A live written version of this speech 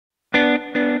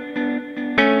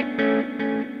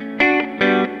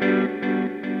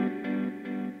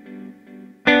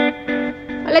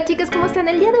Hola chicas, ¿cómo están?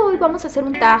 El día de hoy vamos a hacer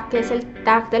un tag, que es el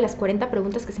tag de las 40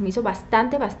 preguntas, que se me hizo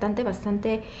bastante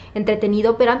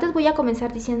entretenido. Pero antes voy a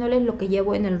comenzar diciéndoles lo que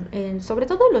llevo sobre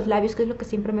todo los labios, que es lo que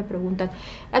siempre me preguntan.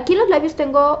 Aquí en los labios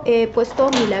tengo puesto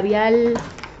mi labial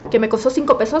que me costó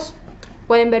 5 pesos.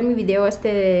 Pueden ver mi video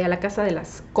a la casa de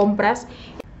las compras.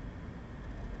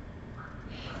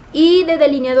 Y de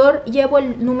delineador llevo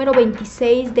el número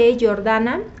 26 de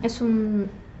Jordana, es un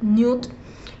nude.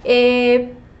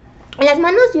 En las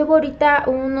manos llevo ahorita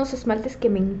unos esmaltes que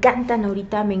me encantan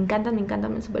ahorita, me encantan,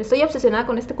 estoy obsesionada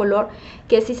con este color,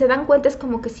 que si se dan cuenta es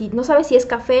como que si, no sabes si es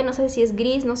café, no sabes si es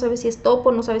gris, no sabes si es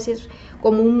topo, no sabes si es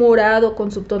como un morado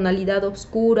con subtonalidad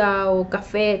oscura o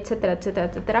café, etcétera, etcétera,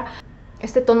 etcétera.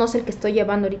 Este tono es el que estoy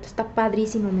llevando ahorita, está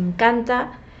padrísimo, me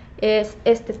encanta, es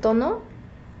este tono.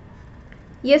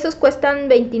 Y esos cuestan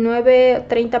 29,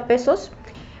 30 pesos.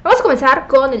 Vamos a comenzar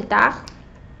con el tag.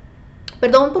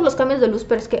 Perdón por los cambios de luz,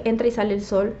 pero es que entra y sale el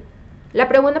sol. La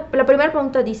primera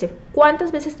pregunta dice: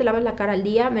 ¿cuántas veces te lavas la cara al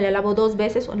día? Me la lavo 2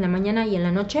 veces, en la mañana y en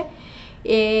la noche.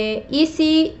 Y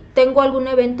si tengo algún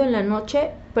evento en la noche,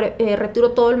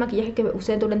 retiro todo el maquillaje que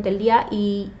usé durante el día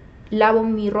y lavo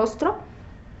mi rostro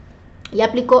y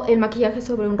aplico el maquillaje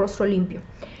sobre un rostro limpio.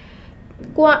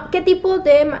 ¿Qué tipo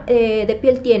de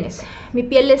piel tienes? Mi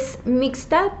piel es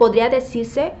mixta, podría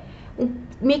decirse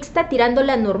mixta tirando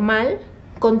la normal,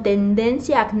 con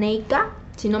tendencia acnéica.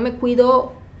 Si no me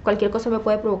cuido, cualquier cosa me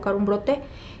puede provocar un brote.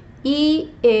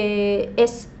 Y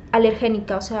es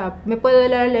alergénica, o sea, me puede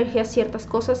dar alergia a ciertas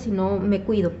cosas si no me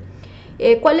cuido.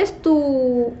 ¿Cuál es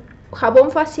tu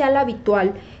jabón facial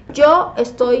habitual? Yo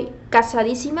estoy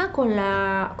casadísima con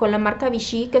la marca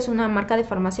Vichy, que es una marca de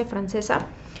farmacia francesa.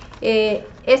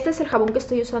 Este es el jabón que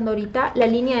estoy usando ahorita. La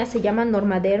línea se llama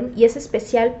Normaderm y es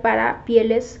especial para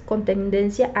pieles con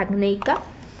tendencia acnéica.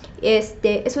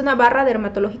 Es una barra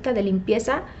dermatológica de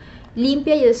limpieza,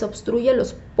 limpia y desobstruye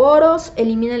los poros,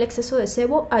 elimina el exceso de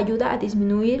sebo, ayuda a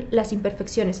disminuir las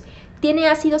imperfecciones. Tiene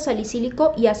ácido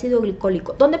salicílico y ácido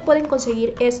glicólico. ¿Dónde pueden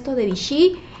conseguir esto de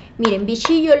Vichy? Miren,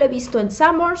 Vichy yo lo he visto en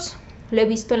Summers, lo he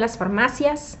visto en las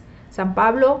farmacias San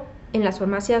Pablo, en las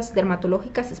farmacias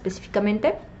dermatológicas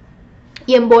específicamente.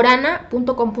 Y en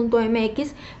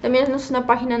borana.com.mx también es una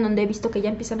página donde he visto que ya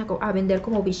empiezan a vender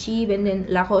como Vichy, venden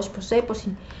la Roche-Posay, por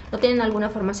si no tienen alguna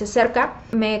farmacia cerca.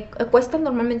 Me cuestan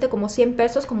normalmente como 100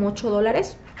 pesos, como 8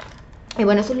 dólares. Y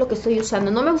bueno, eso es lo que estoy usando.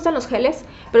 No me gustan los geles,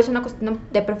 pero es una cuestión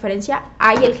de preferencia.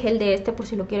 Hay el gel de por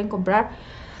si lo quieren comprar.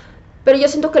 Pero yo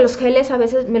siento que los geles a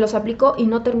veces me los aplico y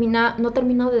no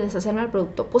termino de deshacerme del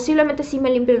producto. Posiblemente sí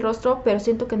me limpie el rostro, pero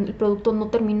siento que el producto no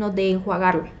termino de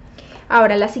enjuagarlo.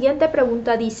 Ahora, la siguiente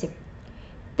pregunta dice: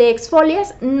 ¿te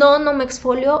exfolias? No me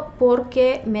exfolio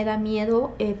porque me da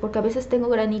miedo, porque a veces tengo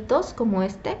granitos como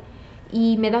este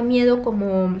y me da miedo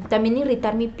como también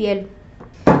irritar mi piel.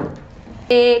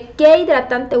 ¿Qué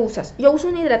hidratante usas? Yo uso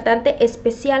un hidratante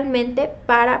especialmente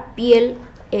para piel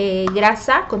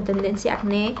grasa con tendencia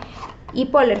acné,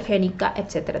 hipoalergénica,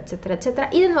 etcétera, etcétera, etcétera.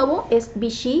 Y de nuevo es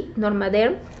Vichy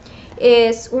Normaderm.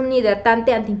 Es un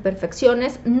hidratante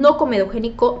antiimperfecciones, no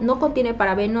comedogénico, no contiene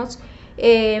parabenos.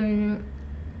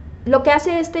 Lo que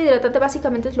hace este hidratante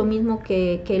básicamente es lo mismo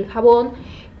que el jabón.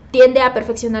 Tiende a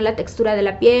perfeccionar la textura de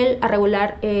la piel, a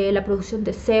regular la producción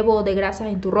de sebo, de grasa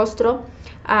en tu rostro,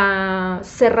 a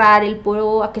cerrar el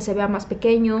poro, a que se vea más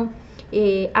pequeño,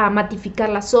 a matificar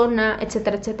la zona,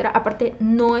 etcétera, etcétera. Aparte,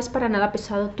 no es para nada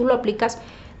pesado, tú lo aplicas,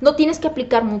 no tienes que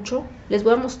aplicar mucho. Les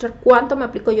voy a mostrar cuánto me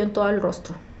aplico yo en todo el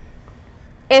rostro.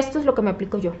 Esto es lo que me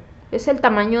aplico yo, es el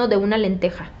tamaño de una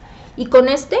lenteja. Y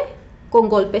con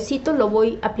golpecitos lo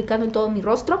voy aplicando en todo mi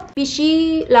rostro.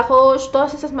 Vichy, La Roche,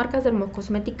 todas esas marcas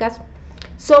dermocosméticas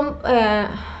son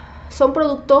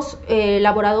productos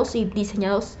elaborados y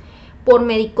diseñados por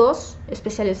médicos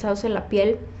especializados en la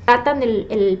piel. Tratan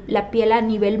la piel a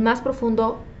nivel más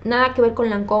profundo, nada que ver con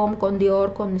Lancôme, con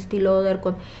Dior, con Estee Lauder,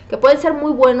 que pueden ser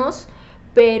muy buenos,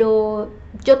 pero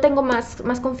yo tengo más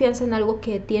confianza en algo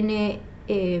que tiene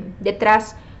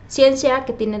detrás ciencia,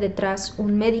 que tiene detrás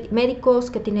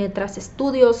médicos, que tiene detrás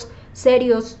estudios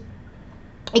serios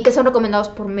y que son recomendados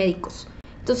por médicos.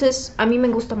 Entonces a mí me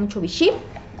gusta mucho Vichy.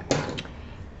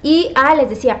 Y les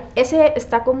decía, ese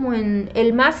está como en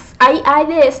el más, hay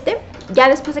de ya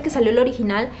después de que salió el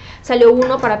original, salió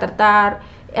uno para tratar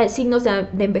signos de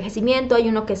envejecimiento. Hay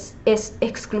uno que es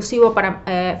exclusivo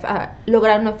para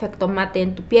lograr un efecto mate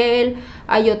en tu piel.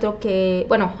 Hay otro que,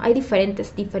 bueno, hay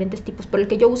diferentes tipos, pero el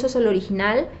que yo uso es el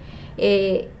original.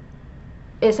 Es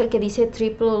el que dice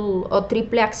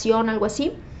triple acción, algo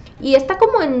así. Y está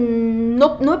como en,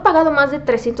 no he pagado más de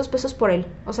 300 pesos por él.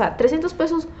 O sea, 300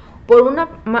 pesos por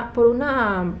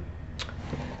una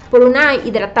por una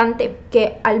hidratante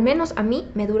que al menos a mí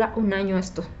me dura un año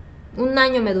esto. Un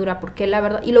año me dura porque la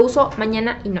verdad, y lo uso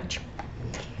mañana y noche.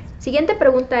 Siguiente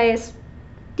pregunta es,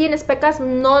 ¿tienes pecas?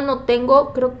 No, no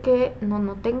tengo, creo que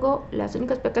no tengo. Las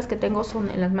únicas pecas que tengo son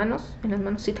en las manos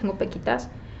sí tengo pequitas,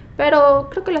 pero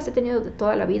creo que las he tenido de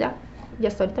toda la vida y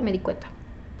hasta ahorita me di cuenta.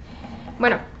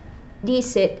 Bueno,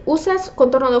 dice, ¿usas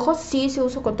contorno de ojos? Sí, sí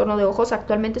uso contorno de ojos.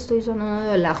 Actualmente estoy usando uno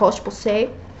de la Roche-Posay,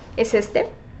 es este.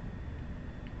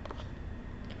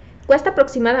 Cuesta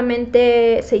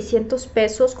aproximadamente 600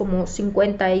 pesos, como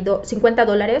 50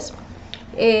 dólares.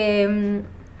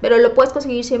 Pero lo puedes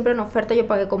conseguir siempre en oferta. Yo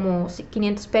pagué como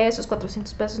 500 pesos,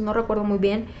 400 pesos, no recuerdo muy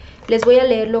bien. Les voy a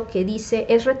leer lo que dice.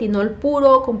 Es retinol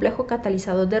puro, complejo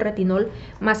catalizador de retinol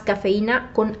más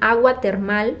cafeína con agua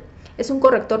termal. Es un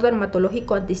corrector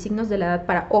dermatológico antisignos de la edad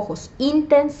para ojos,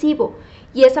 intensivo.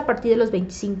 Y es a partir de los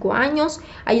 25 años.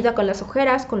 Ayuda con las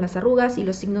ojeras, con las arrugas y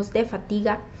los signos de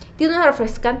fatiga. Tiene una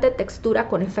refrescante textura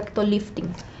con efecto lifting.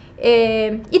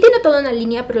 Y tiene toda una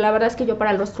línea, pero la verdad es que yo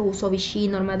para el rostro uso Vichy,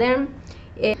 normaderm.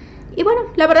 Y bueno,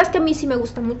 la verdad es que a mí sí me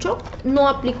gusta mucho. No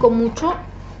aplico mucho,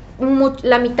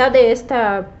 la mitad de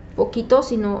esta poquito,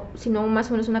 sino más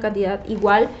o menos una cantidad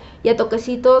igual. Y a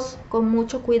toquecitos, con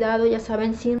mucho cuidado, ya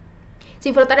saben, sin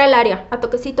frotar el área. A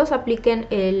toquecitos apliquen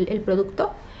el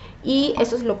producto. Y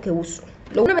eso es lo que uso.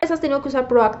 ¿Una vez has tenido que usar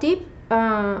Proactive?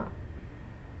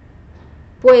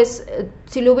 Pues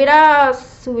si lo hubiera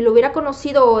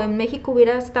conocido o en México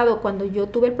hubiera estado cuando yo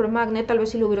tuve el problema de acné, tal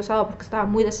vez sí lo hubiera usado porque estaba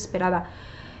muy desesperada.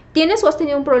 ¿Tienes o has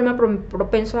tenido un problema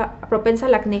propensa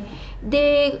al acné?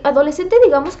 De adolescente,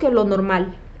 digamos que lo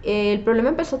normal. El problema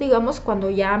empezó, digamos,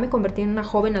 cuando ya me convertí en una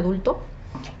joven adulto.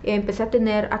 Empecé a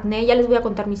tener acné, ya les voy a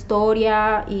contar mi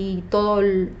historia y todo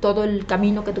el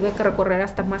camino que tuve que recorrer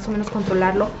hasta más o menos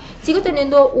controlarlo. Sigo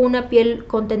teniendo una piel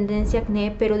con tendencia a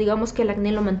acné, pero digamos que el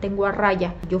acné lo mantengo a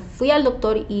raya. Yo fui al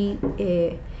doctor y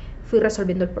fui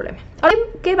resolviendo el problema. Ahora,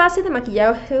 ¿qué base de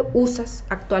maquillaje usas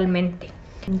actualmente?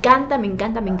 Me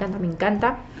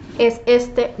encanta. Es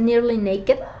este Nearly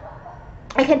Naked.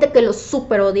 Hay gente que lo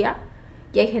super odia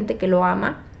y hay gente que lo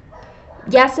ama.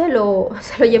 Ya se lo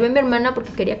llevé a mi hermana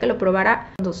porque quería que lo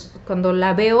probara. Cuando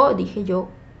la veo, dije yo,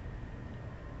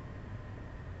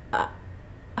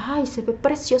 ay, se ve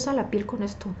preciosa la piel con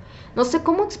esto. No sé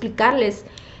cómo explicarles.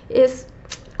 Es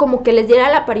como que les diera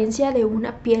la apariencia de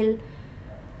una piel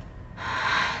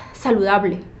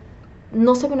saludable.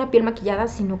 No se ve una piel maquillada,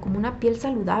 sino como una piel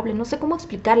saludable. No sé cómo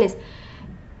explicarles.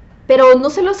 Pero no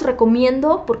se los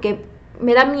recomiendo porque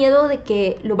me da miedo de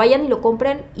que lo vayan y lo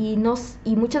compren y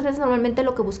muchas veces normalmente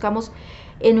lo que buscamos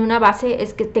en una base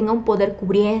es que tenga un poder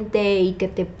cubriente y que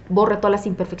te borre todas las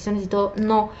imperfecciones y todo.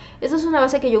 No, esa es una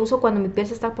base que yo uso cuando mi piel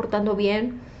se está portando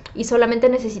bien y solamente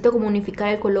necesito como unificar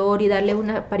el color y darle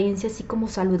una apariencia así como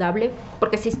saludable,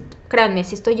 porque créanme,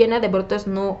 si estoy llena de brotes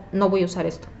no voy a usar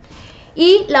esto.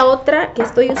 Y la otra que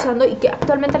estoy usando y que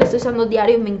actualmente la estoy usando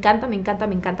diario y me encanta,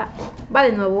 va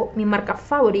de nuevo, mi marca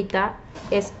favorita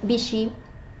es Vichy.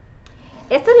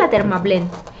 Esta es la Dermablend.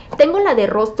 Tengo la de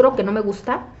rostro que no me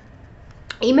gusta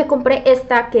y me compré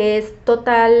esta que es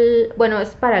total, bueno,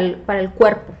 es para el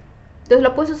cuerpo. Entonces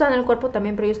la puedes usar en el cuerpo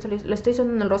también, pero yo lo estoy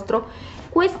usando en el rostro.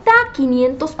 Cuesta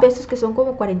 500 pesos, que son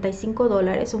como 45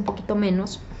 dólares, un poquito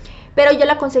menos. Pero yo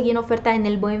la conseguí en oferta en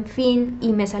el Buen Fin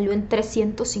y me salió en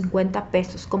 350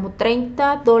 pesos, como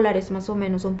 30 dólares más o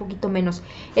menos, un poquito menos.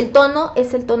 El tono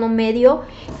es el tono medio.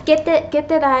 ¿Qué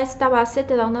te da esta base?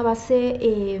 Te da una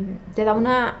base, te da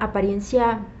una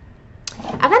apariencia.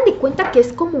 Hagan de cuenta que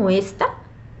es como esta,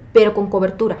 pero con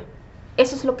cobertura.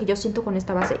 Eso es lo que yo siento con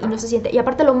esta base y no se siente. Y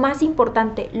aparte lo más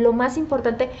importante,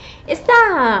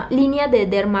 esta línea de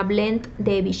Dermablend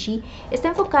de Vichy está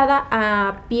enfocada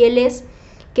a pieles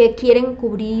que quieren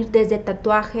cubrir desde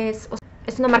tatuajes. O sea,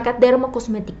 es una marca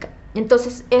dermocosmética.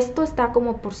 Entonces esto está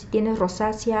como por si tienes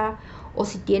rosácea o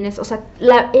si tienes, o sea,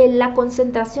 la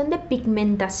concentración de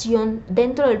pigmentación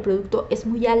dentro del producto es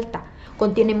muy alta,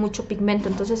 contiene mucho pigmento,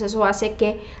 entonces eso hace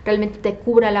que realmente te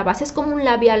cubra la base. Es como un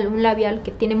labial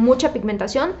que tiene mucha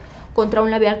pigmentación contra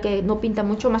un labial que no pinta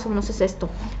mucho, más o menos es esto.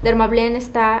 Dermablend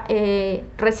está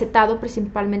recetado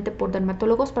principalmente por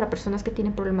dermatólogos para personas que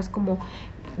tienen problemas como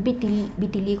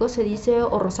vitiligo se dice,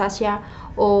 o rosácea,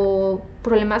 o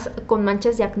problemas con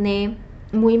manchas de acné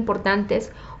muy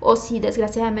importantes, o si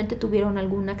desgraciadamente tuvieron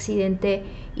algún accidente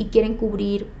y quieren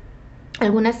cubrir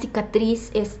alguna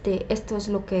cicatriz, esto es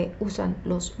lo que usan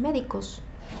los médicos.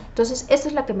 Entonces esta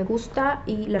es la que me gusta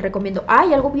y la recomiendo.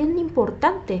 Hay algo bien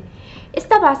importante,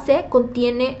 esta base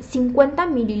contiene 50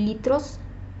 mililitros,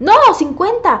 no,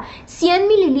 100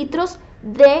 mililitros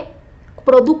de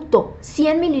producto,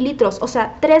 100 mililitros, o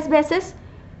sea, 3 veces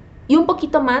y un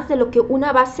poquito más de lo que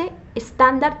una base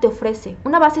estándar te ofrece.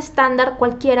 Una base estándar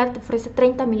cualquiera te ofrece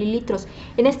 30 mililitros.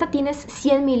 En esta tienes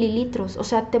 100 mililitros. O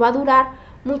sea, te va a durar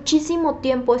muchísimo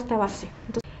tiempo esta base.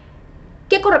 Entonces,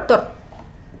 ¿qué corrector?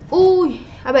 Uy,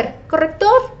 a ver,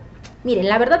 corrector. Miren,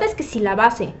 la verdad es que si la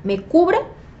base me cubre,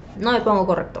 no me pongo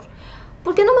corrector.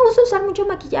 Porque no me gusta usar mucho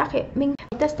maquillaje.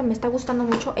 Ahorita me está gustando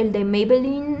mucho el de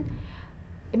Maybelline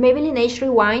Age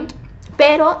Rewind.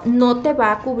 Pero no te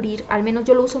va a cubrir, al menos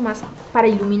yo lo uso más para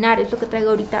iluminar. Es lo que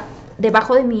traigo ahorita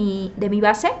debajo de mi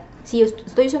base. Si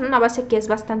estoy usando una base que es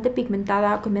bastante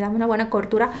pigmentada, que me da una buena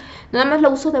cobertura, nada más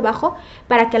lo uso debajo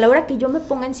para que a la hora que yo me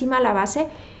ponga encima la base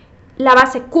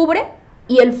cubre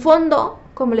y el fondo,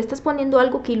 como le estás poniendo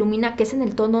algo que ilumina, que es en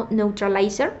el tono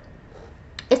Neutralizer,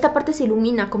 esta parte se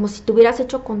ilumina como si te hubieras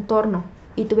hecho contorno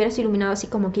y te hubieras iluminado así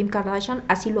como Kim Kardashian.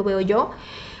 Así lo veo yo.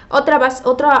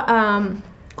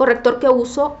 Corrector que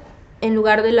uso en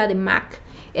lugar de la de MAC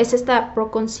es esta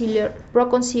Pro Conceal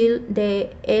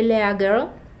de LA Girl.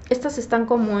 Estas están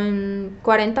como en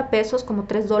 40 pesos, como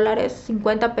 $3,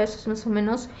 50 pesos más o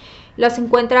menos. Las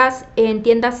encuentras en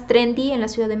tiendas trendy en la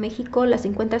Ciudad de México, las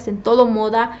encuentras en Todo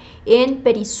Moda, en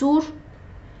Perisur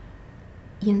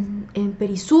y en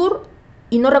Perisur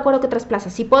y no recuerdo qué otras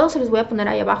plazas. Si puedo se los voy a poner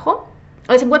ahí abajo.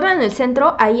 Las encuentran en el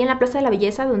centro, ahí en la Plaza de la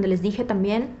Belleza, donde les dije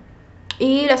también.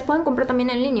 Y las pueden comprar también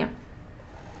en línea.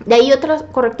 De ahí otro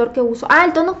corrector que uso.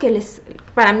 El tono que les...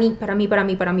 Para mí.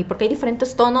 Porque hay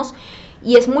diferentes tonos.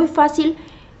 Y es muy fácil.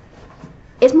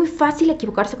 Es muy fácil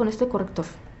equivocarse con este corrector.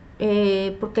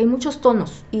 Porque hay muchos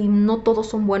tonos. Y no todos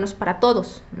son buenos para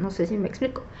todos. No sé si me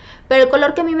explico. Pero el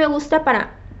color que a mí me gusta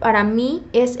para mí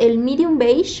es el medium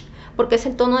beige. Porque es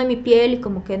el tono de mi piel. Y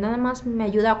como que nada más me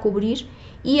ayuda a cubrir.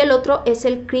 Y el otro es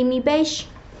el creamy beige.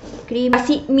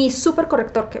 Así, mi super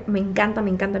corrector que me encanta, y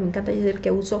es el que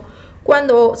uso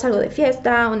cuando salgo de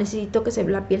fiesta o necesito que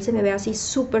la piel se me vea así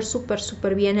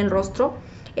súper bien el rostro.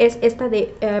 Es esta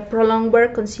de Prolonged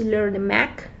Wear Concealer de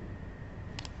MAC.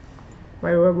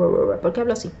 ¿Por qué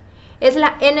hablo así? Es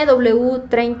la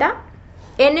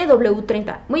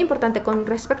NW30. Muy importante con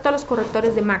respecto a los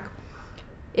correctores de MAC.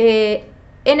 Hay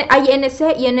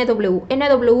NC y NW.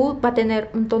 NW va a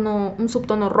tener un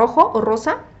subtono rojo o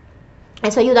rosa.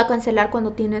 Eso ayuda a cancelar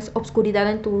cuando tienes obscuridad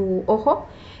en tu ojo.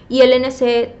 Y el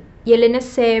NC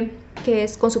que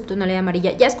es con subtonalidad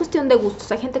amarilla. Ya es cuestión de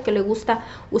gustos. Hay gente que le gusta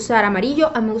usar amarillo.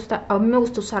 A mí me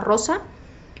gusta usar rosa.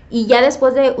 Y ya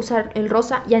después de usar el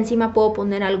rosa, ya encima puedo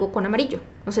poner algo con amarillo.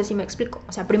 No sé si me explico.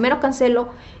 O sea, primero cancelo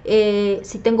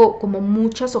si tengo como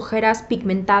muchas ojeras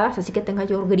pigmentadas. Así que tenga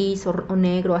yo gris o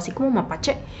negro, así como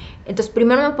mapache. Entonces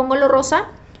primero me pongo lo rosa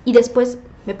y después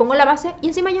me pongo la base y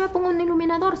encima ya me pongo un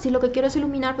iluminador. Si lo que quiero es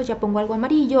iluminar, pues ya pongo algo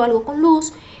amarillo, algo con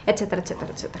luz, etcétera.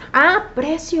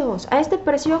 Precios. A este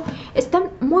precio están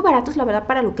muy baratos, la verdad,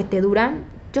 para lo que te duran.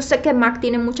 Yo sé que MAC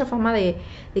tiene mucha fama de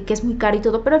que es muy caro y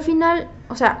todo, pero al final,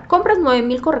 o sea, compras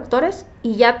 9,000 correctores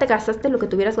y ya te gastaste lo que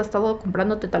te hubieras gastado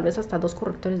comprándote tal vez hasta 2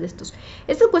 correctores de estos.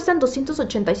 Estos cuestan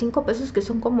 285 pesos, que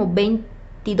son como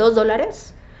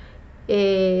 $22,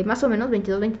 más o menos,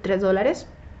 $22-23.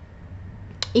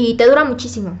 Y te dura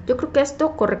muchísimo. Yo creo que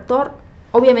esto, corrector,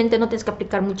 obviamente no tienes que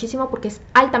aplicar muchísimo porque es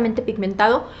altamente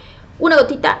pigmentado. Una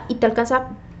gotita y te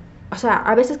alcanza. O sea,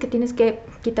 a veces que tienes que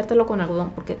quitártelo con algodón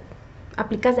porque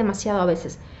aplicas demasiado a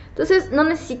veces. Entonces no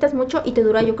necesitas mucho y te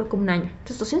dura yo creo que un año.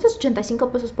 Entonces 285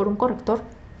 pesos por un corrector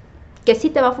que sí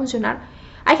te va a funcionar.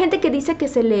 Hay gente que dice que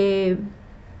se le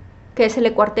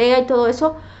cuartea y todo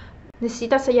eso.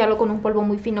 Necesitas sellarlo con un polvo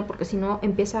muy fino porque si no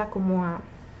empieza como a...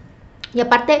 Y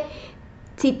aparte...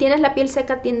 Si tienes la piel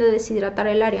seca tiende a deshidratar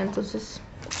el área, entonces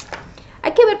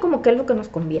hay que ver como qué es lo que nos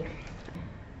conviene.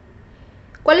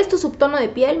 ¿Cuál es tu subtono de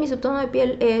piel? Mi subtono de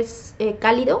piel es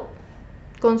cálido,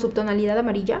 con subtonalidad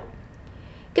amarilla.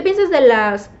 ¿Qué piensas de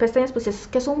las pestañas? Pues es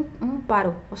que son un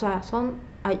paro, o sea,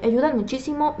 ayudan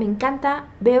muchísimo, me encanta.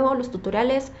 Veo los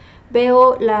tutoriales,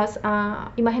 veo las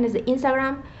imágenes de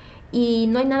Instagram y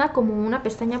no hay nada como una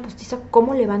pestaña postiza,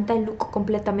 cómo levanta el look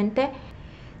completamente.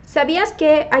 ¿Sabías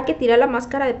que hay que tirar la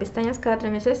máscara de pestañas cada 3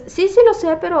 meses? Sí lo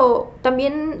sé, pero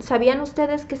también ¿sabían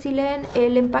ustedes que si leen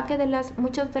el empaque de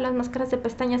muchas de las máscaras de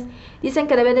pestañas dicen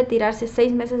que debe de tirarse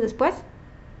 6 meses después?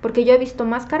 Porque yo he visto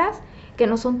máscaras que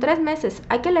no son 3 meses.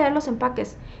 Hay que leer los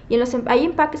empaques. Y hay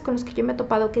empaques con los que yo me he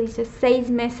topado que dice 6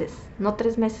 meses, no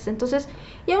 3 meses. Entonces,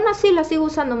 y aún así la sigo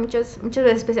usando muchas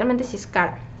veces, especialmente si es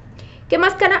cara. ¿Qué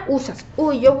máscara usas?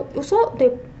 Yo uso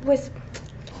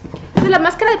la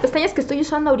máscara de pestañas que estoy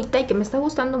usando ahorita y que me está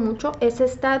gustando mucho es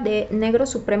esta de Negro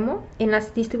Supremo. En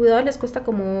las distribuidoras les cuesta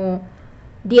como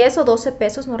 10 o 12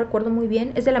 pesos, no recuerdo muy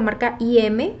bien. Es de la marca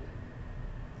IM.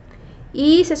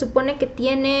 Y se supone que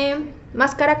tiene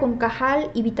máscara con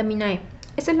cajal y vitamina E.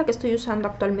 Esta es la que estoy usando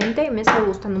actualmente y me está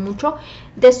gustando mucho.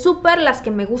 De Super, las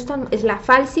que me gustan es la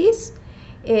Falsis.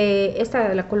 Esta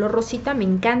de la color rosita me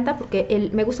encanta porque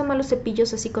me gustan más los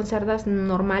cepillos así con cerdas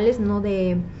normales, no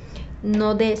de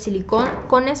silicón,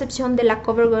 con excepción de la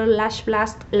CoverGirl Lash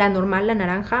Blast, la normal, la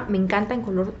naranja, me encanta en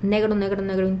color negro, negro,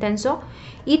 negro intenso.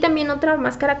 Y también otra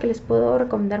máscara que les puedo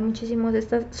recomendar muchísimo de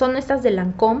estas, son estas de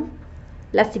Lancôme,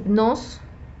 las Hypnose.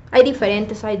 Hay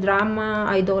diferentes, hay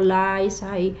Drama, hay Doll Eyes,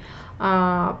 hay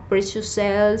Precious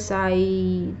Cells,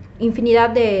 hay infinidad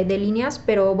de líneas,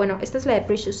 pero bueno, esta es la de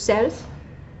Precious Cells.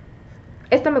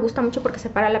 Esta me gusta mucho porque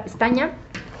separa la pestaña.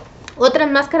 Otras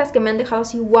máscaras que me han dejado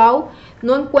así, wow,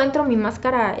 no encuentro mi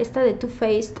máscara, esta de Too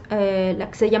Faced, la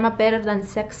que se llama Better Than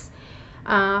Sex.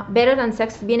 Better Than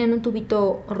Sex viene en un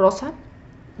tubito rosa.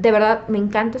 De verdad, me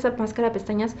encanta esa máscara de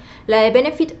pestañas. La de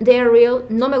Benefit de Real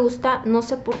no me gusta, no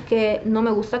sé por qué no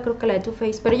me gusta, creo que la de Too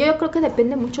Faced. Pero yo creo que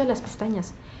depende mucho de las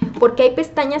pestañas. Porque hay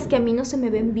pestañas que a mí no se me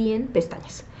ven bien,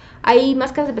 pestañas. Hay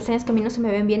máscaras de pestañas que a mí no se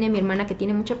me ven bien y a mi hermana que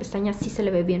tiene mucha pestaña sí se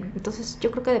le ve bien. Entonces yo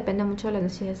creo que depende mucho de las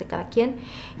necesidades de cada quien.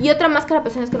 Y otra máscara de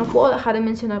pestañas que no puedo dejar de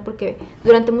mencionar porque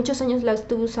durante muchos años la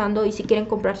estuve usando y si quieren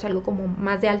comprarse algo como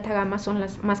más de alta gama son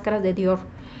las máscaras de Dior.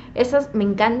 Esas me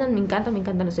encantan, me encantan, me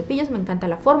encantan los cepillos, me encanta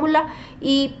la fórmula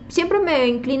y siempre me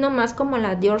inclino más como a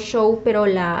la Dior Show, pero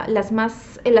las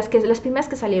primeras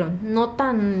que salieron, no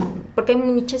tan, porque hay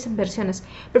muchas versiones.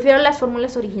 Prefiero las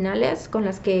fórmulas originales con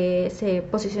las que se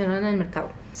posicionaron en el mercado.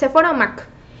 Sephora o MAC.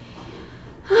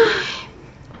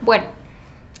 Bueno,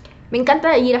 me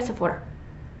encanta ir a Sephora.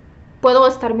 Puedo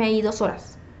estarme ahí 2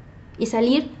 horas y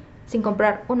salir sin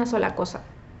comprar una sola cosa.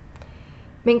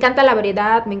 Me encanta la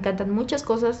variedad, me encantan muchas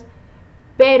cosas,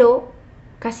 pero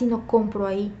casi no compro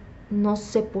ahí. No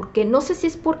sé por qué. No sé si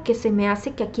es porque se me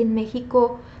hace que aquí en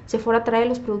México Sephora trae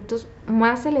los productos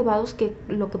más elevados que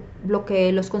lo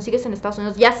que los consigues en Estados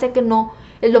Unidos. Ya sé que no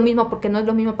es lo mismo porque no es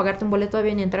lo mismo pagarte un boleto de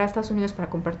avión y entrar a Estados Unidos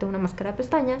para comprarte una máscara de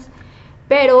pestañas.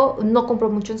 Pero no compro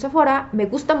mucho en Sephora. Me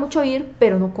gusta mucho ir,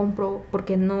 pero no compro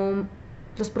porque no...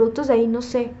 Los productos de ahí no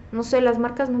sé, las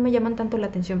marcas no me llaman tanto la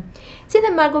atención. Sin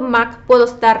embargo, en MAC puedo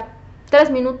estar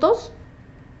 3 minutos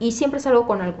y siempre salgo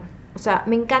con algo. O sea,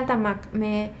 me encanta MAC.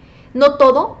 No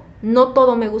todo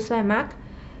me gusta de MAC.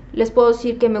 Les puedo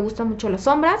decir que me gustan mucho las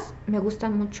sombras, me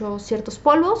gustan mucho ciertos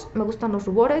polvos, me gustan los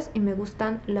rubores y me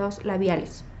gustan los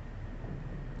labiales.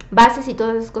 Bases y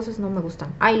todas esas cosas no me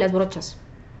gustan. Ah, y las brochas.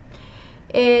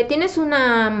 ¿Tienes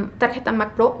una tarjeta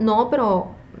MAC Pro? No, pero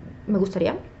me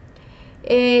gustaría.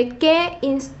 ¿Qué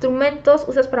instrumentos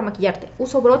usas para maquillarte?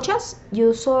 Uso brochas y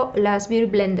uso las Beauty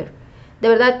Blender. De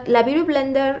verdad, la Beauty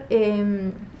Blender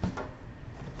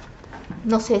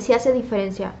no sé, si hace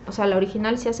diferencia. O sea, la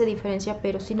original sí hace diferencia,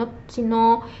 pero si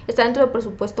no está dentro del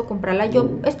presupuesto, comprarla. Yo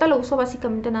esta lo uso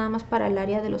básicamente nada más para el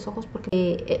área de los ojos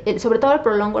porque sobre todo el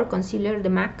Prolonger Concealer de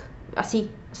MAC, así,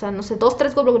 o sea, no sé,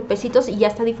 2-3 golpecitos y ya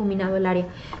está difuminado el área.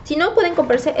 Si no, pueden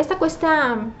comprarse, esta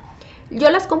cuesta... Yo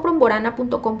las compro en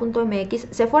borana.com.mx.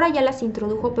 Sephora ya las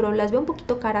introdujo, pero las veo un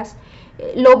poquito caras.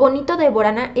 Lo bonito de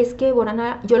Borana es que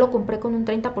Borana yo lo compré con un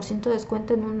 30% de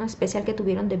descuento en una especial que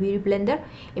tuvieron de Beauty Blender.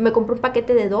 Y me compré un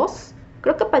paquete de 2.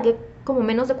 Creo que pagué como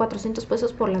menos de 400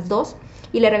 pesos por las 2.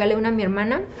 Y le regalé una a mi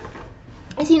hermana.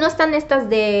 Y si no están estas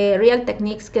de Real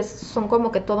Techniques, que son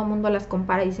como que todo el mundo las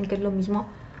compara y dicen que es lo mismo.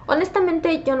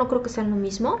 Honestamente yo no creo que sean lo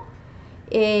mismo.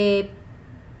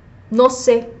 No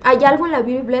sé, hay algo en la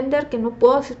Beauty Blender que no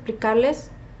puedo explicarles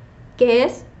qué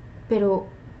es, pero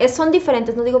son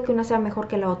diferentes, no digo que una sea mejor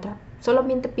que la otra,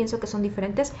 solamente pienso que son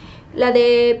diferentes. La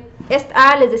de...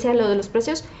 les decía lo de los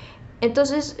precios.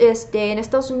 Entonces, en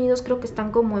Estados Unidos creo que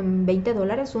están como en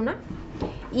 $20 una.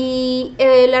 Y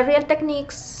la Real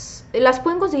Techniques las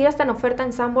pueden conseguir hasta en oferta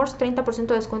en Sanborns, 30%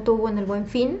 de descuento hubo en el Buen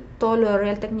Fin, todo lo de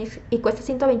Real Techniques, y cuesta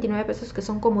 129 pesos, que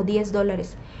son como $10.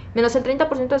 Menos el 30%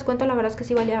 de descuento, la verdad es que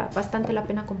sí valía bastante la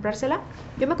pena comprársela.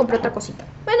 Yo me compré otra cosita.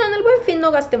 Bueno, en el Buen Fin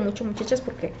no gasté mucho, muchachas,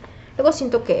 porque luego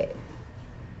siento que...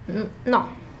 No.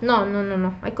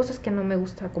 Hay cosas que no me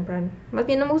gusta comprar. Más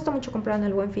bien, no me gusta mucho comprar en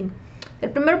el Buen Fin. El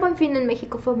primer Buen Fin en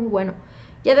México fue muy bueno.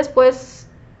 Ya después,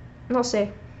 no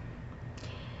sé.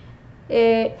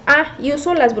 Y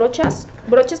uso las brochas.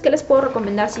 Brochas que les puedo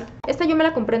recomendar. Sí. Esta yo me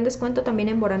la compré en descuento también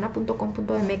en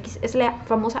borana.com.mx. Es la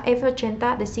famosa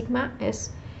F80 de Sigma.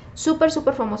 Es súper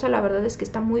famosa. La verdad es que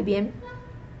está muy bien.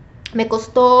 Me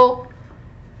costó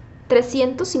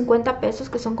 350 pesos,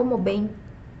 que son como $20,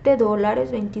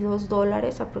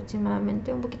 $22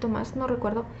 aproximadamente, un poquito más, no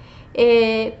recuerdo.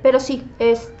 Pero sí,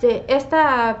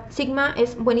 esta Sigma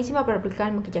es buenísima para aplicar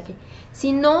el maquillaje.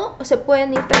 Si no, se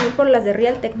pueden ir también por las de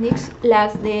Real Techniques.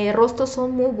 Las de rostro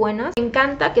son muy buenas. Me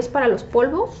encanta que es para los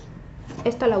polvos.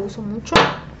 esta la uso mucho.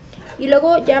 Y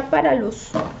luego ya para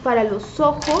los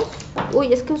ojos,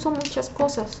 uy, es que uso muchas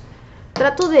cosas.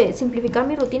 Trato de simplificar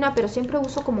mi rutina, pero siempre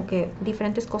uso como que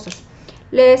diferentes cosas.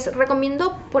 Les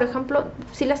recomiendo, por ejemplo,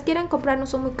 si las quieren comprar, no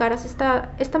son muy caras.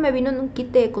 Esta me vino en un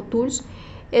kit de EcoTools.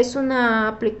 Es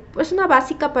una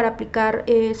básica para aplicar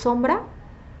sombra.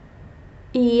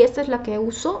 Y esta es la que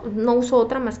uso. No uso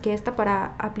otra más que esta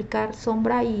para aplicar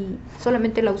sombra y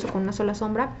solamente la uso con una sola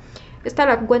sombra. Esta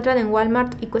la encuentran en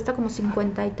Walmart y cuesta como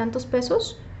 50 y tantos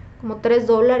pesos, como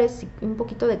 $3 y un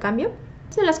poquito de cambio.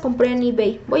 Se las compré en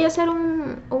eBay. Voy a hacer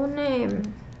un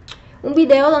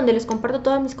video donde les comparto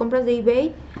todas mis compras de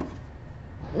eBay.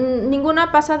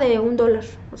 Ninguna pasa de $1,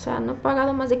 o sea, no he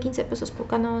pagado más de 15 pesos por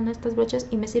cada una de estas brochas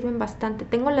y me sirven bastante.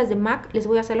 Tengo las de MAC, les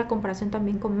voy a hacer la comparación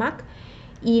también con MAC.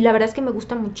 Y la verdad es que me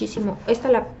gusta muchísimo. Esta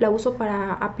la uso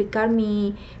para aplicar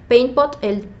mi Paint Pot,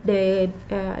 el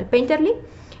Painterly.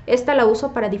 Esta la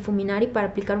uso para difuminar y para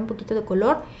aplicar un poquito de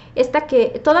color. Estas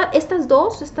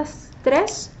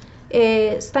tres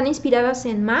están inspiradas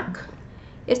en MAC.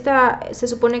 Esta se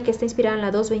supone que está inspirada en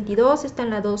la 222, esta en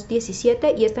la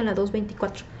 217 y esta en la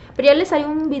 224. Pero ya les haré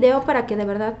un video para que de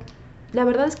verdad, la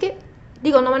verdad es que,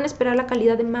 digo, no van a esperar la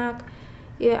calidad de MAC.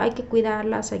 Hay que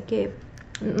cuidarlas,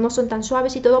 no son tan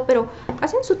suaves y todo, pero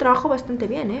hacen su trabajo bastante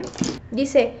bien, ¿eh?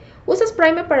 Dice, ¿usas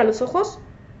primer para los ojos?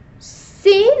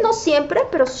 Sí, no siempre,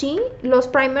 pero sí. Los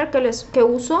primer que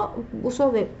uso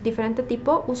de diferente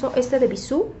tipo. Uso este de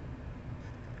Bissú.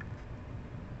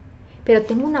 Pero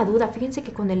tengo una duda, fíjense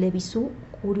que con el de Bissú,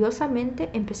 curiosamente,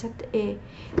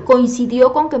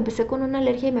 coincidió con que empecé con una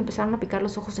alergia y me empezaron a picar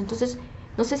los ojos. Entonces,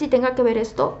 no sé si tenga que ver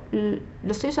esto.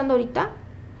 Lo estoy usando ahorita.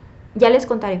 Ya les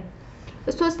contaré.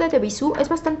 Esto es de Bissú, es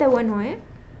bastante bueno, ¿eh?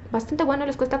 Bastante bueno,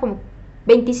 les cuesta como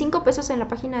 25 pesos en la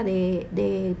página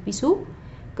de Bissú,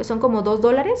 que son como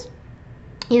 $2.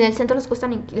 Y en el centro les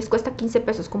cuesta 15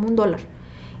 pesos, como $1.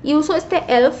 Y uso este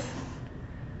ELF,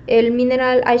 el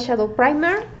Mineral Eyeshadow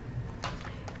Primer.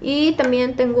 Y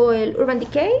también tengo el Urban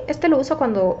Decay. Este lo uso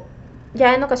cuando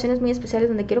ya en ocasiones muy especiales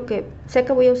donde sé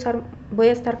que voy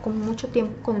a estar con mucho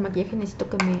tiempo con el maquillaje, necesito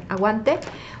que me aguante.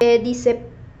 Dice,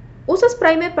 ¿usas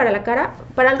primer para la cara?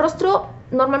 Para el rostro,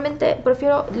 normalmente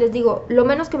prefiero, les digo, lo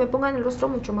menos que me ponga en el rostro,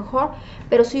 mucho mejor.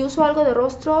 Pero si uso algo de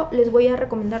rostro, les voy a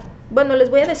recomendar, bueno,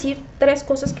 les voy a decir 3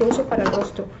 cosas que uso para el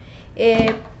rostro.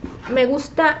 Me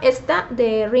gusta esta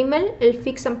de Rimmel, el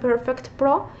Fix and Perfect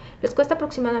Pro. Les cuesta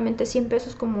aproximadamente 100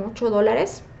 pesos, como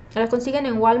 $8. La consiguen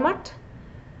en Walmart.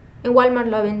 En Walmart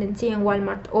la venden, sí, en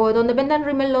Walmart. O donde vendan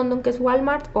Rimmel London, que es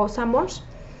Walmart, o Sanborns.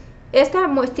 Esta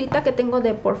muestrita que tengo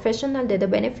de Professional de The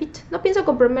Benefit. No pienso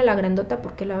comprarme la grandota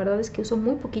porque la verdad es que uso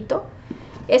muy poquito.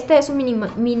 Este es un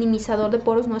minimizador de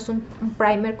poros, no es un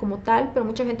primer como tal, pero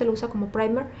mucha gente lo usa como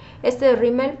primer. Este de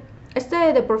Rimmel,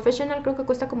 este de Professional creo que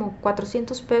cuesta como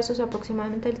 400 pesos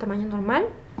aproximadamente, el tamaño normal.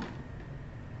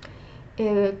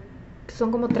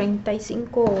 Son como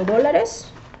 $35.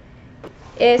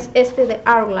 Es este de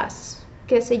Hourglass,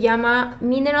 que se llama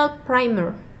Mineral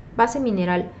Primer, base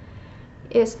mineral.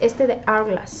 Es este de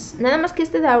Hourglass. Nada más que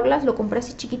este de Hourglass lo compré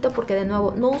así chiquito porque, de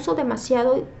nuevo, no uso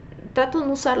demasiado. Trato de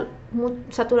no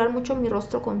saturar mucho mi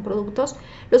rostro con productos.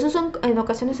 Los uso en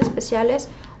ocasiones especiales.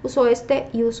 Uso este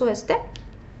y uso este.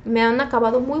 Me han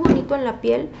acabado muy bonito en la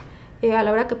piel a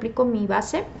la hora que aplico mi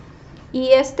base.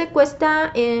 Y este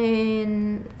cuesta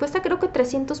creo que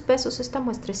 300 pesos esta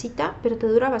muestrecita, pero te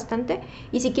dura bastante.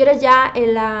 Y si quieres ya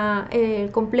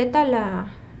completa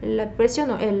el precio,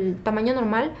 no, el tamaño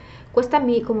normal, cuesta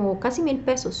como casi 1000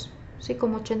 pesos. Sí,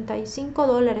 como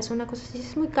 $85, una cosa así.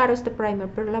 Es muy caro este primer,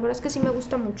 pero la verdad es que sí me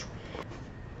gusta mucho.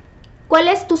 ¿Cuál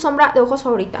es tu sombra de ojos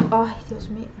favorita? Ay, Dios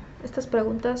mío, estas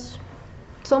preguntas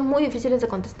son muy difíciles de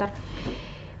contestar.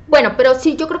 Bueno, pero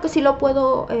sí, yo creo que sí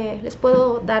les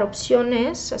puedo dar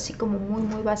opciones, así como muy,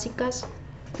 muy básicas.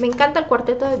 Me encanta el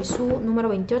cuarteto de Bissú número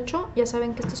 28. Ya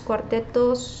saben que estos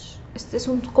cuartetos, este es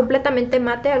completamente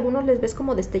mate. A algunos les ves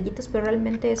como destellitos, pero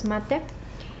realmente es mate.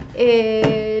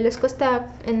 Les cuesta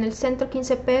en el centro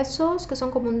 15 pesos, que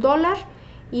son como $1.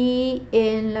 Y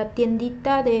en la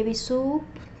tiendita de Bissú,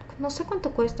 no sé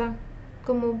cuánto cuesta,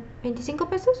 como 25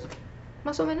 pesos,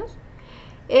 más o menos.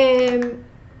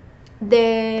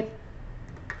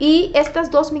 Y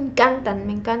estas dos me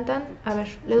encantan. A ver,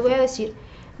 les voy a decir.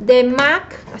 De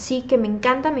MAC, así que me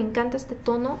encanta este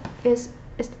tono. Es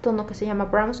este tono que se llama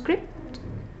Brown Script.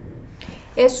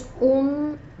 Es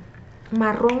un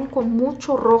marrón con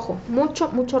mucho rojo,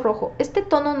 mucho rojo. Este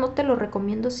tono no te lo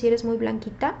recomiendo si eres muy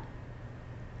blanquita,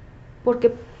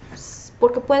 porque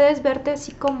puedes verte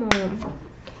así como...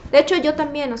 De hecho yo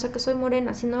también, o sea que soy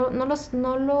morena, si no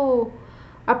lo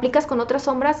aplicas con otras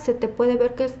sombras, se te puede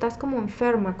ver que estás como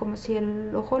enferma, como si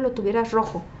el ojo lo tuvieras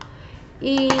rojo.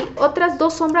 Y otras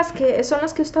dos sombras que son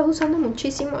las que he estado usando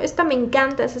muchísimo. Esta me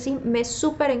encanta, es así, me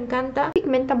súper encanta.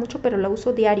 Pigmenta mucho, pero la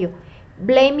uso diario.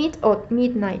 Blame It o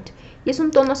Midnight. Y es un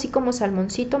tono así como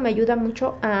salmoncito, me ayuda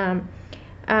mucho a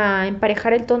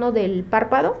emparejar el tono del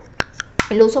párpado.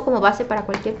 Lo uso como base para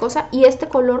cualquier cosa. Y este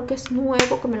color que es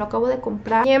nuevo, que me lo acabo de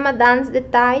comprar, se llama Dance the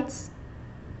Tides.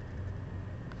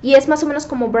 Y es más o menos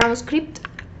como Brown Script.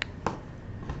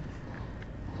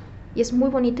 Y es muy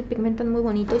bonito y pigmentan muy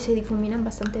bonito y se difuminan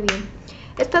bastante bien.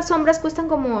 Estas sombras cuestan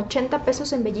como 80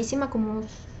 pesos en Bellísima, como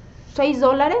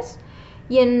 $6.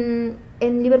 Y en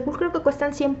Liverpool creo que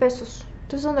cuestan 100 pesos.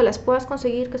 Entonces donde las puedas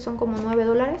conseguir, que son como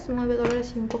 $9,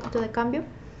 $9 y un poquito de cambio.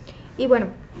 Y bueno,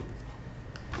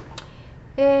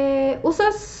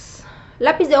 ¿usas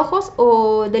lápiz de ojos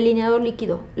o delineador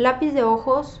líquido? Lápiz de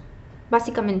ojos,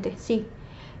 básicamente, sí.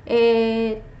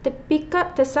 ¿Te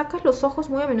sacas los ojos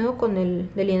muy a menudo con el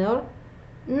delineador?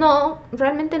 No,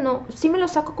 realmente no. Sí me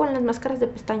los saco con las máscaras de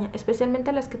pestaña,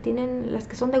 especialmente las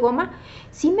que son de goma.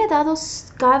 Sí me he dado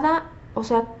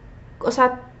o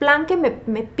sea, plan que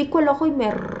me pico el ojo y me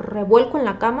revuelco en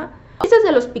la cama. Este es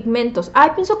de los pigmentos. Ay,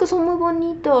 pienso que son muy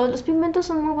bonitos. Los pigmentos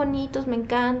son muy bonitos, me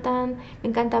encantan. Me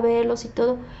encanta verlos y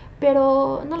todo,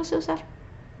 pero no los sé usar.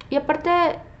 Y aparte,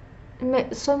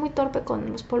 soy muy torpe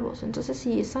con los polvos. Entonces,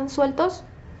 si están sueltos,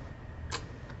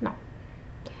 no.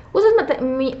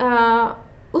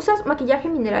 ¿Usas maquillaje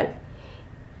mineral?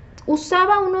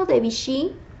 Usaba uno de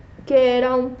Vichy, que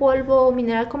era un polvo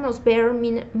mineral como los Bare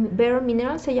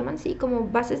Mineral, se llaman así, como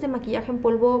bases de maquillaje en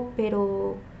polvo,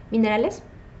 pero minerales.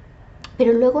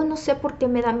 Pero luego no sé por qué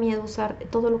me da miedo usar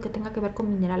todo lo que tenga que ver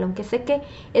con mineral. Aunque sé que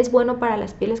es bueno para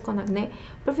las pieles con acné,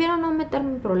 prefiero no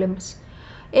meterme en problemas.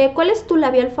 ¿Cuál es tu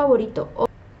labial favorito?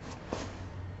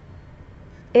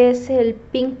 Es el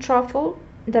Pink Truffle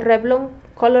de Revlon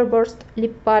Colorburst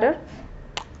Lip Butter.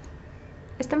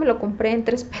 Este me lo compré en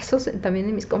 3 pesos también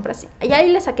en mis compras. Y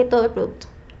ahí le saqué todo el producto.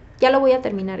 Ya lo voy a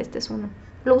terminar, este es uno.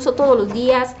 Lo uso todos los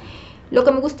días. Lo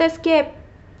que me gusta es que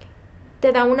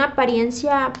te da una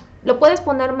apariencia. Lo puedes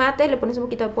poner mate, le pones un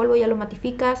poquito de polvo y ya lo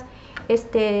matificas.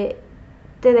 Me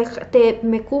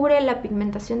cubre la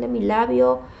pigmentación de mi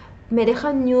labio. Me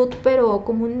deja nude, pero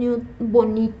como un nude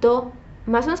bonito.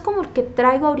 Más o menos como el que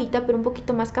traigo ahorita, pero un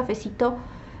poquito más cafecito.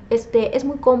 Es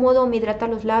muy cómodo, me hidrata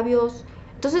los labios.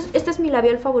 Entonces, este es mi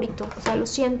labial favorito. O sea, lo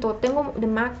siento, tengo de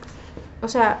MAC. O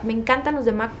sea, me encantan los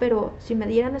de MAC, pero si me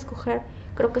dieran a escoger,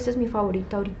 creo que ese es mi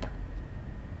favorito ahorita.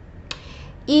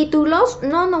 ¿Y tu gloss?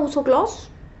 No uso gloss.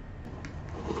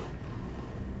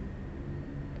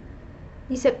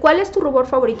 Dice, ¿cuál es tu rubor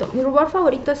favorito? Mi rubor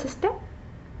favorito es este,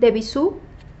 de Bissú,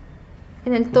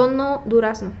 en el tono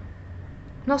durazno.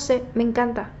 No sé, me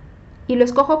encanta. Y lo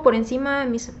escojo por encima de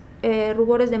mis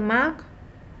rubores de MAC,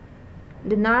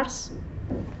 de NARS.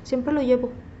 Siempre lo llevo.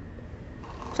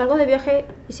 Salgo de viaje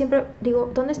y siempre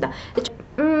digo, ¿dónde está? De hecho,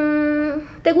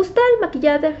 ¿te gusta el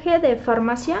maquillaje de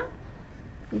farmacia?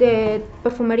 De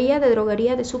perfumería, de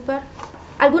droguería, de súper.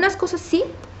 Algunas cosas sí.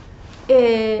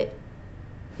 Hay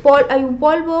un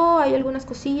polvo, hay algunas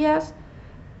cosillas.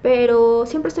 Pero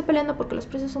siempre estoy peleando porque los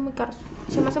precios son muy caros.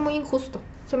 Se me hace muy injusto.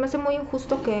 Se me hace muy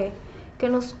injusto que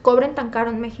nos cobren tan caro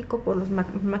en México por los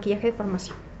maquillajes de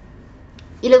farmacia.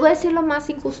 Y les voy a decir lo más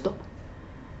injusto.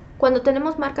 Cuando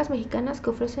tenemos marcas mexicanas que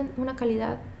ofrecen una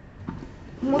calidad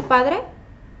muy padre,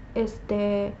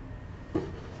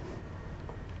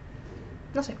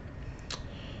 no sé.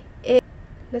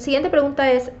 La siguiente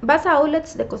pregunta es, ¿vas a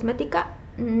outlets de cosmética?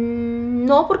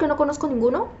 No, porque no conozco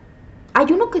ninguno.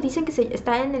 Hay uno que dicen que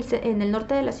está en el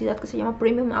norte de la ciudad, que se llama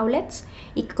Premium Outlets,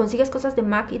 y que consigues cosas de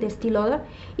MAC y de Estee Lauder,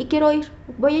 y quiero ir.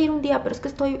 Voy a ir un día, pero es que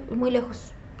estoy muy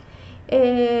lejos.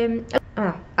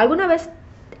 ¿Alguna vez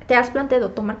te has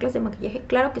planteado tomar clases de maquillaje?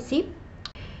 Claro que sí.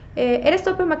 ¿Eres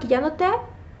torpe maquillándote?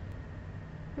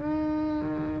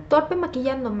 Torpe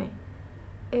maquillándome.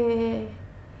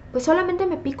 Pues solamente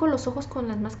me pico los ojos con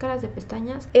las máscaras de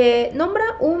pestañas. Nombra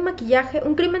un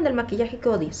crimen del maquillaje que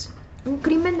odies. Un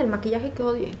crimen del maquillaje que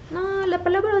odie. No, la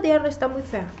palabra odiar está muy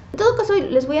fea. En todo caso,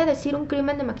 les voy a decir un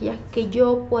crimen de maquillaje que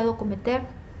yo puedo cometer.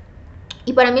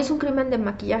 Y para mí es un crimen de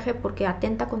maquillaje porque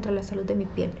atenta contra la salud de mi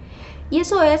piel. Y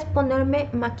eso es ponerme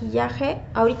maquillaje.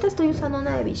 Ahorita estoy usando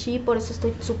una de Vichy, por eso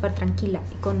estoy súper tranquila.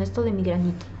 Y con esto de mi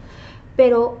granito.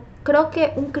 Pero creo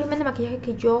que un crimen de maquillaje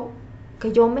que yo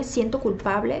me siento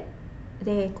culpable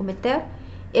de cometer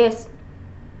es,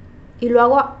 y lo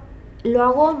hago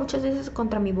muchas veces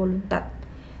contra mi voluntad.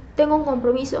 Tengo un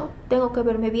compromiso, tengo que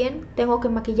verme bien, tengo que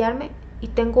maquillarme y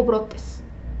tengo brotes.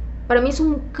 Para mí es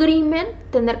un crimen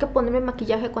tener que ponerme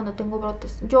maquillaje cuando tengo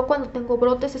brotes. Yo cuando tengo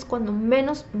brotes es cuando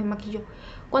menos me maquillo.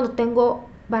 Cuando tengo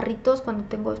barritos, cuando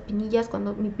tengo espinillas,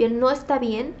 cuando mi piel no está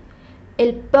bien,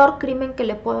 el peor crimen que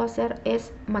le puedo hacer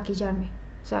es maquillarme.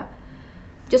 O sea,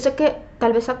 yo sé que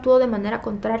tal vez actúo de manera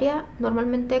contraria.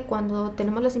 Normalmente cuando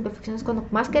tenemos las imperfecciones, cuando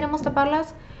más queremos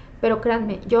taparlas, pero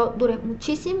créanme, yo duré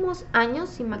muchísimos años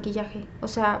sin maquillaje. O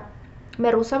sea, me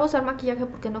rehusaba usar maquillaje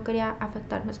porque no quería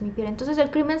afectar más mi piel. Entonces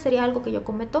el crimen sería algo que yo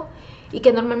cometo y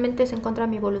que normalmente es en contra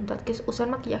de mi voluntad, que es usar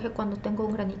maquillaje cuando tengo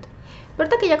un granito. Pero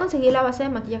ahorita que ya conseguí la base de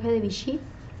maquillaje de Vichy,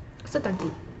 estoy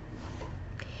tranquila.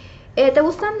 ¿Te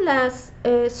gustan las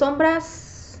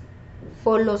sombras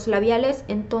o los labiales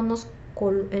en tonos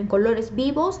en colores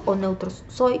vivos o neutros?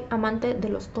 Soy amante de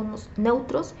los tonos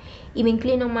neutros y me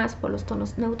inclino más por los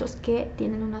tonos neutros que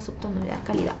tienen una subtonalidad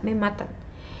cálida. Me matan.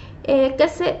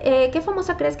 ¿Qué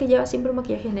famosa crees que lleva siempre un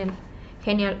maquillaje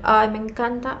genial? Ay, me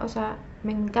encanta, o sea,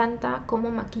 me encanta cómo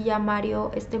maquilla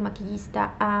Mario, este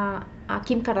maquillista, a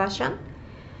Kim Kardashian.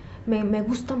 Me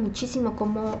gusta muchísimo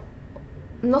cómo,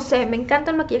 no sé, me encanta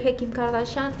el maquillaje de Kim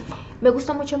Kardashian. Me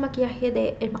gusta mucho el maquillaje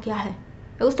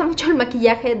Me gusta mucho el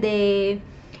maquillaje de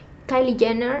Kylie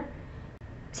Jenner.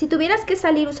 Si tuvieras que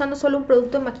salir usando solo un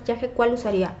producto de maquillaje, ¿cuál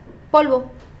usaría? Polvo,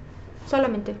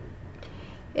 solamente.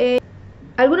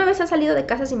 ¿Alguna vez has salido de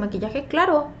casa sin maquillaje?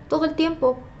 Claro, todo el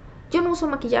tiempo. Yo no uso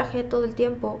maquillaje todo el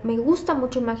tiempo. Me gusta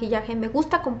mucho el maquillaje, me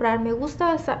gusta comprar, me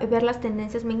gusta ver las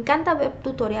tendencias, me encanta ver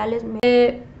tutoriales.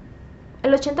 El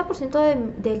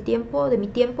 80% del tiempo, de mi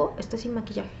tiempo, estoy sin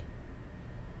maquillaje.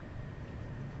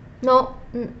 No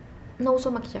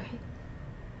uso maquillaje.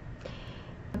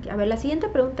 A ver, la siguiente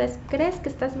pregunta es, ¿crees que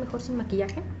estás mejor sin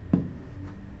maquillaje?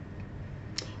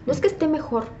 No es que esté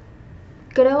mejor.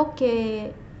 Creo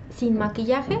que sin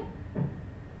maquillaje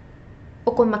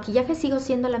o con maquillaje sigo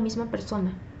siendo la misma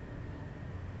persona.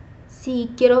 Si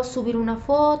quiero subir una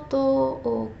foto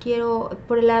o quiero,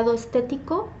 por el lado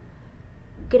estético,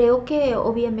 creo que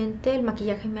obviamente el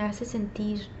maquillaje me hace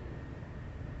sentir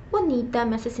bonita,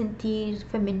 me hace sentir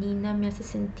femenina, me hace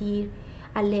sentir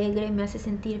alegre, me hace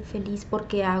sentir feliz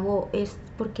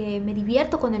porque me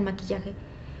divierto con el maquillaje.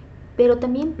 Pero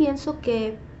también pienso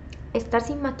que estar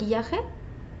sin maquillaje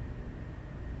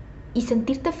y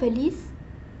sentirte feliz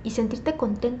y sentirte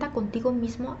contenta contigo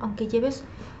mismo, aunque lleves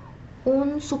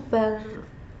un super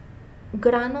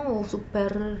grano o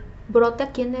super brote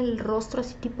aquí en el rostro,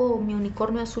 así tipo mi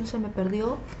unicornio azul se me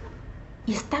perdió,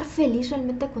 y estar feliz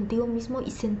realmente contigo mismo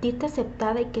y sentirte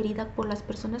aceptada y querida por las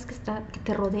personas que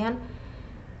te rodean,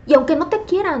 y aunque no te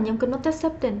quieran y aunque no te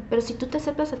acepten, pero si tú te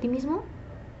aceptas a ti mismo,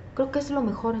 creo que es lo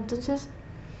mejor. Entonces,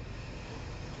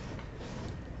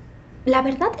 la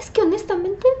verdad es que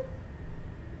honestamente,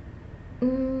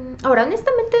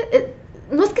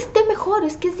 no es que esté mejor,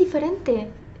 es que es diferente.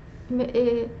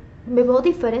 Me veo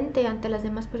diferente ante las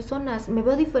demás personas, me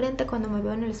veo diferente cuando me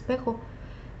veo en el espejo,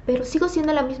 pero sigo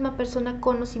siendo la misma persona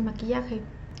con o sin maquillaje.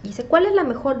 Dice, ¿cuál es la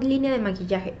mejor línea de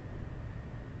maquillaje?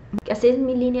 Así es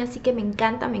mi línea, así que me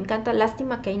encanta.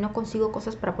 Lástima que ahí no consigo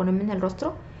cosas para ponerme en el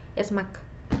rostro. Es MAC.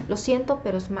 Lo siento,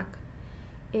 pero es MAC.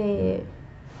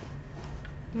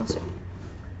 No sé.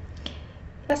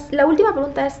 La última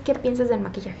pregunta es, ¿qué piensas del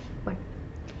maquillaje? Bueno,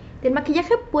 del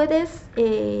maquillaje puedes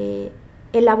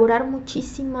elaborar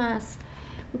muchísimos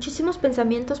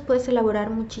pensamientos, puedes elaborar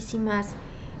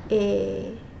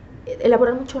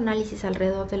elaborar mucho análisis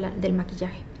alrededor del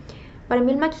maquillaje. Para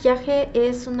mí el maquillaje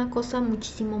es una cosa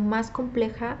muchísimo más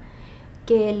compleja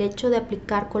que el hecho de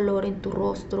aplicar color en tu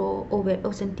rostro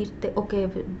o sentirte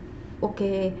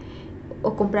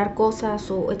o comprar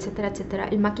cosas o etcétera, etcétera.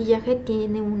 El maquillaje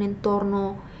tiene un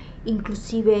entorno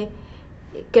inclusive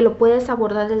que lo puedes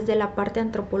abordar desde la parte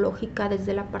antropológica,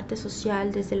 desde la parte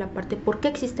social, desde la parte ¿por qué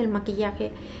existe el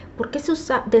maquillaje? ¿Por qué se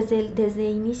usa desde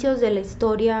inicios de la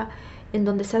historia en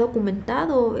donde se ha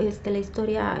documentado la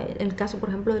historia, en el caso por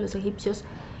ejemplo de los egipcios,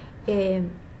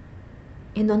 en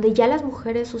donde ya las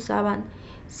mujeres usaban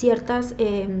ciertos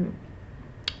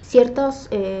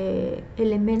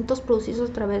elementos producidos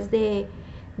a través de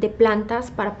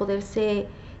plantas para poderse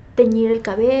teñir el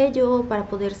cabello, para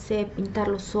poderse pintar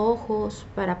los ojos,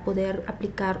 para poder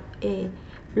aplicar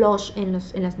blush en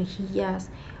las mejillas,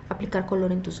 aplicar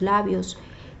color en tus labios.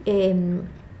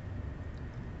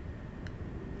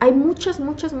 Hay muchas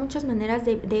maneras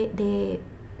de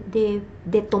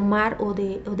tomar o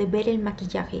de ver el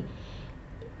maquillaje.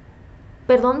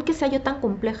 Perdón que sea yo tan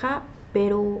compleja,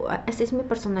 pero esa es mi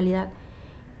personalidad.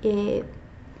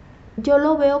 Yo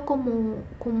lo veo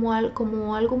como algo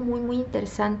muy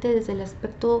interesante desde el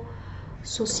aspecto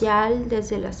social,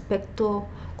 desde el aspecto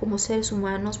como seres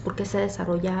humanos, por qué se ha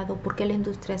desarrollado, por qué la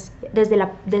industria,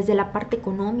 desde la parte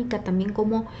económica también,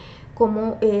 como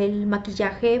el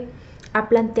maquillaje ha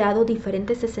planteado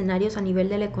diferentes escenarios a nivel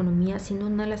de la economía, siendo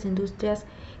una de las industrias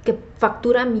que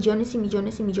factura millones y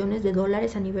millones y millones de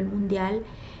dólares a nivel mundial.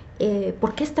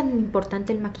 ¿Por qué es tan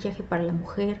importante el maquillaje para la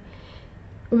mujer?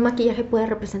 Un maquillaje puede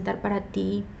representar para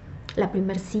ti la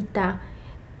primer cita,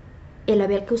 el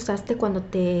labial que usaste cuando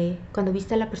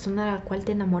viste a la persona a la cual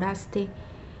te enamoraste.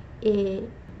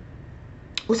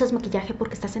 Usas maquillaje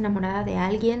porque estás enamorada de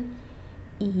alguien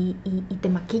y te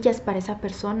maquillas para esa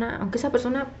persona, aunque esa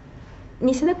persona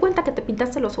ni se dé cuenta que te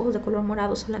pintaste los ojos de color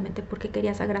morado solamente porque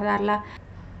querías agradarla.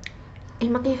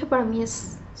 El maquillaje para mí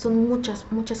son muchas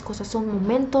cosas, son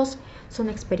momentos, son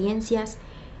experiencias,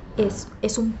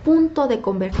 es un punto de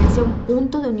convergencia, un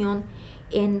punto de unión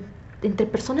entre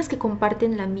personas que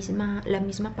comparten la misma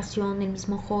pasión, el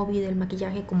mismo hobby del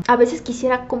maquillaje. A veces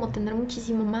quisiera como tener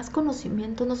muchísimo más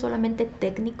conocimiento, no solamente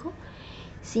técnico,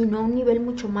 sino a un nivel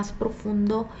mucho más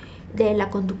profundo de la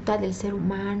conducta del ser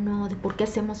humano, de por qué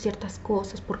hacemos ciertas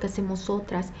cosas, por qué hacemos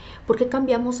otras, por qué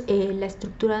cambiamos la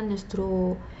estructura de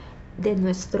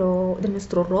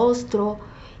nuestro rostro,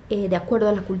 de acuerdo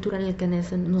a la cultura en la que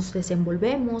nos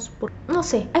desenvolvemos. No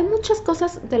sé, hay muchas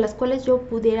cosas de las cuales yo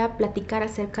pudiera platicar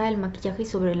acerca del maquillaje y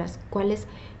sobre las cuales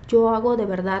yo hago de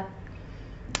verdad,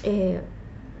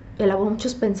 elaboro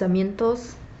muchos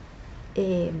pensamientos.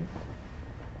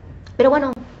 Pero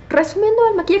bueno, resumiendo,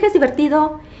 el maquillaje es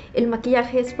divertido, el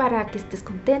maquillaje es para que estés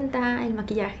contenta, el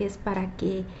maquillaje es para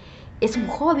que es un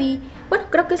hobby. Bueno,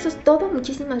 creo que eso es todo.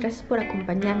 Muchísimas gracias por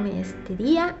acompañarme este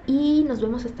día y nos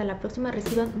vemos hasta la próxima.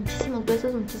 Reciban muchísimos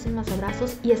besos, muchísimos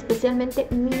abrazos y especialmente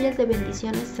miles de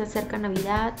bendiciones. Se acerca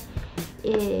Navidad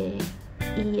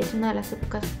y es una de las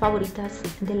épocas favoritas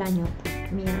del año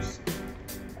míos.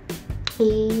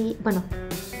 Y bueno,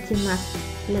 sin más,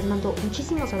 les mando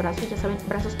muchísimos abrazos, ya saben,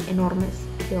 abrazos enormes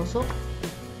de oso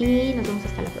y nos vemos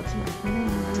hasta la próxima.